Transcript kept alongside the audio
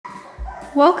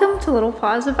Welcome to Little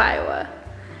Paws of Iowa.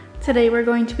 Today we're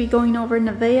going to be going over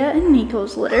Nevaeh and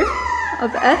Nico's litter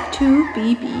of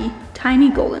F2bb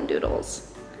tiny Goldendoodles.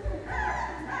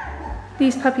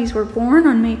 These puppies were born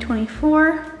on May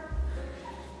 24,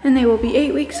 and they will be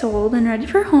 8 weeks old and ready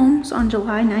for homes on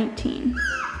July 19.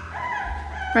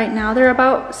 Right now they're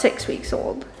about 6 weeks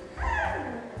old.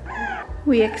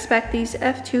 We expect these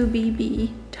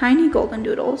F2bb tiny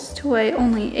Goldendoodles to weigh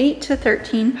only 8 to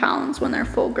 13 pounds when they're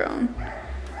full grown.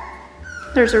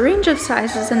 There's a range of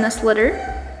sizes in this litter,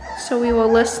 so we will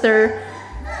list their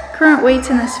current weights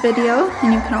in this video,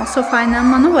 and you can also find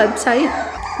them on the website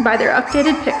by their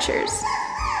updated pictures.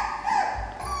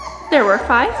 There were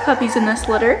 5 puppies in this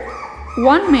litter,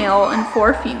 1 male and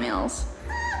 4 females.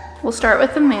 We'll start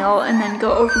with the male and then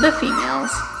go over the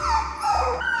females.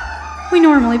 We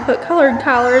normally put colored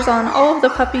collars on all of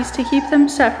the puppies to keep them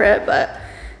separate, but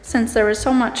since there was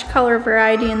so much color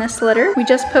variety in this litter, we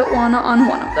just put one on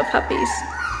one of the puppies.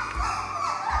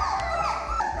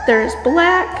 There's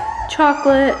black,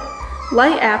 chocolate,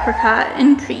 light apricot,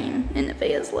 and cream in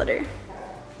Nevaeh's litter.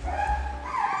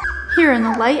 Here in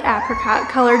the light apricot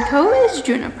colored coat is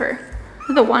Juniper,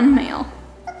 the one male.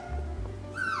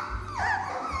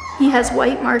 He has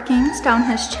white markings down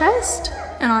his chest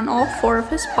and on all 4 of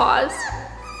his paws.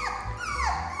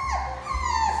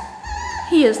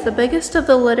 He is the biggest of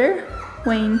the litter,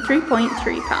 weighing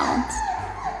 3.3 pounds.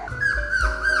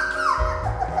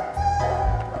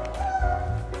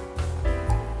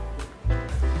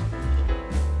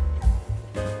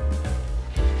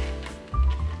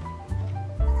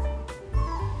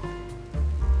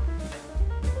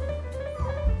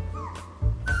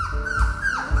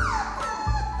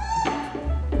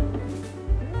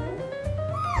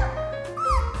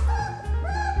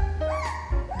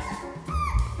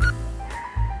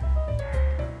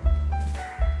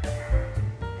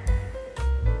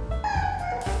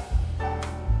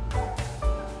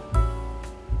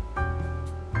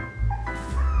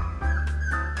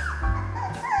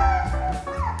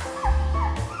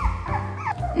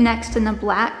 Next in the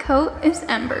black coat is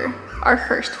Ember, our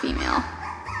first female.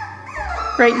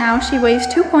 Right now she weighs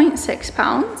 2.6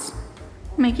 pounds,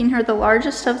 making her the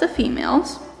largest of the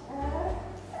females.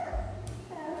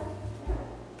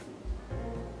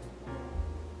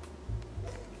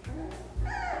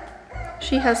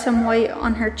 She has some white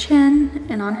on her chin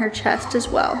and on her chest as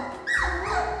well.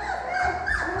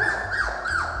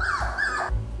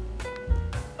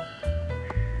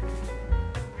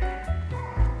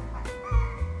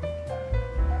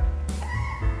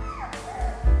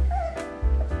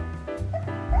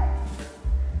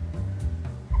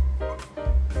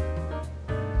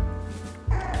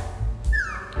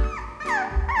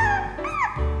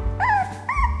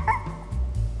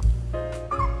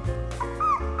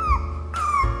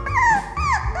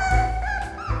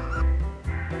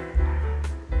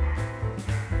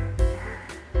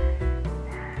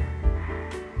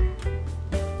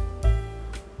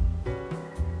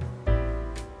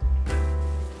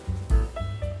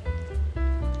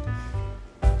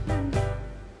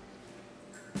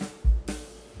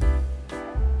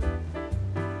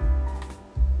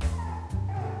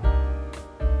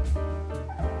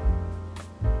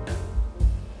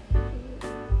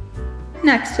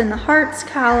 Next in the hearts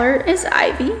collar is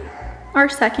Ivy, our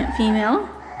second female.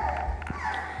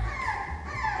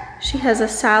 She has a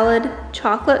solid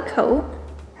chocolate coat,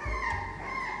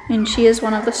 and she is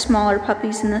one of the smaller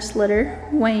puppies in this litter,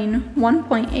 weighing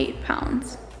 1.8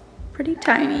 pounds. Pretty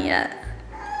tiny yet.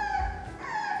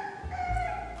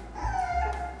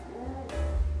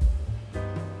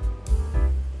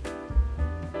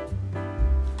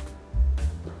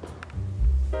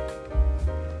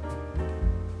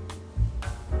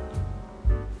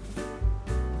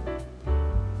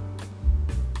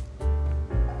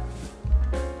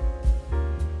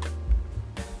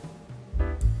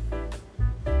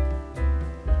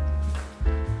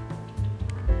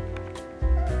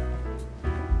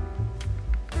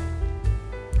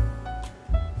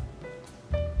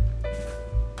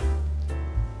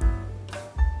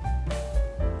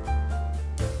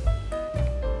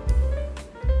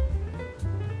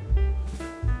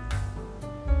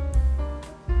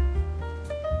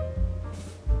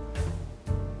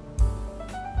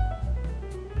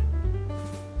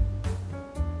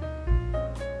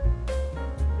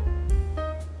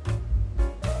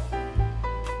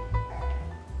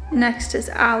 Next is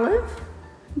Olive,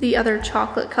 the other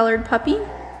chocolate colored puppy.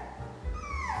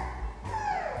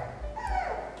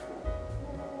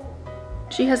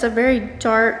 She has a very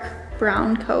dark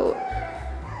brown coat,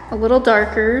 a little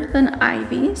darker than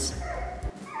Ivy's.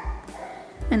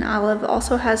 And Olive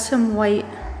also has some white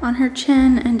on her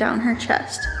chin and down her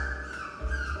chest.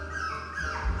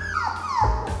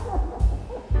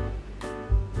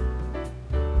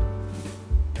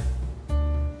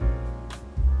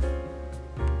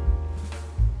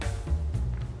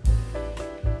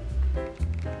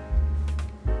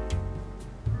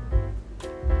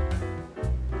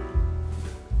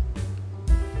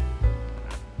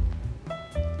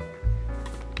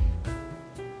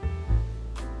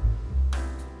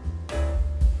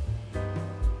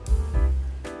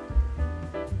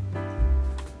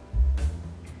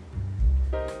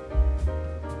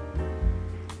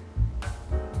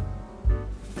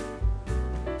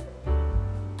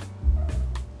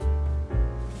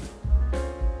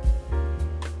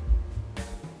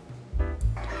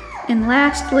 And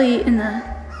lastly, in the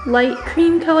light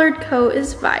cream colored coat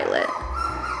is Violet,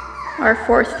 our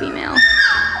fourth female.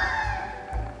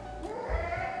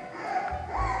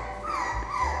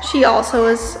 She also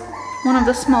is one of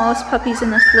the smallest puppies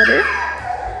in this litter,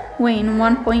 weighing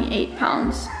 1.8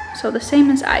 pounds, so the same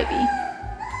as Ivy.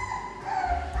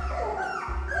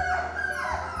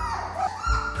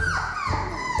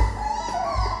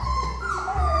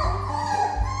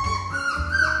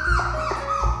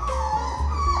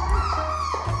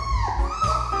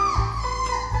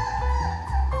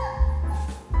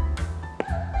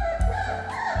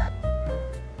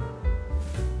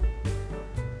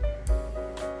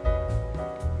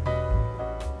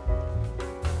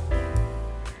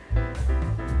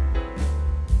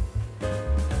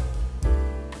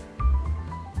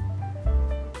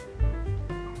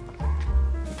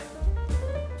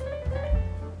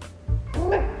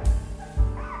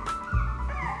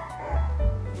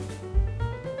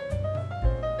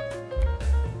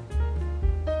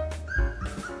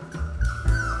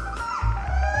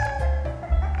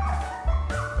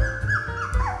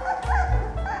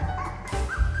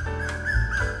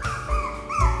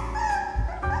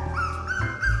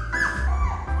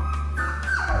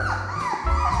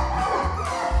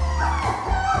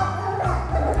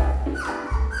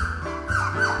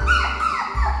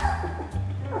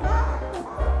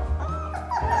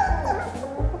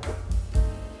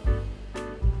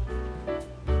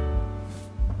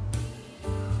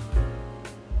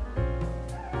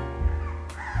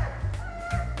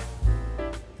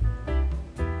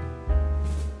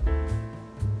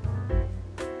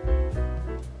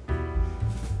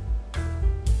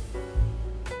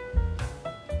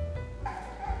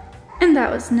 And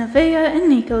that was Nevaeh and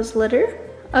Nico's litter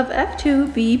of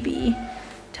F2bb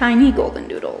tiny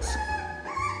Goldendoodles.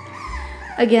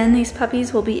 Again, these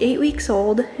puppies will be 8 weeks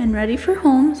old and ready for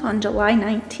homes on July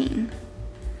 19.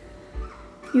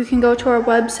 You can go to our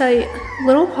website,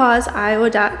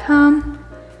 littlepawsiowa.com,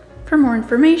 for more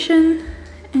information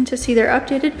and to see their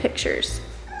updated pictures.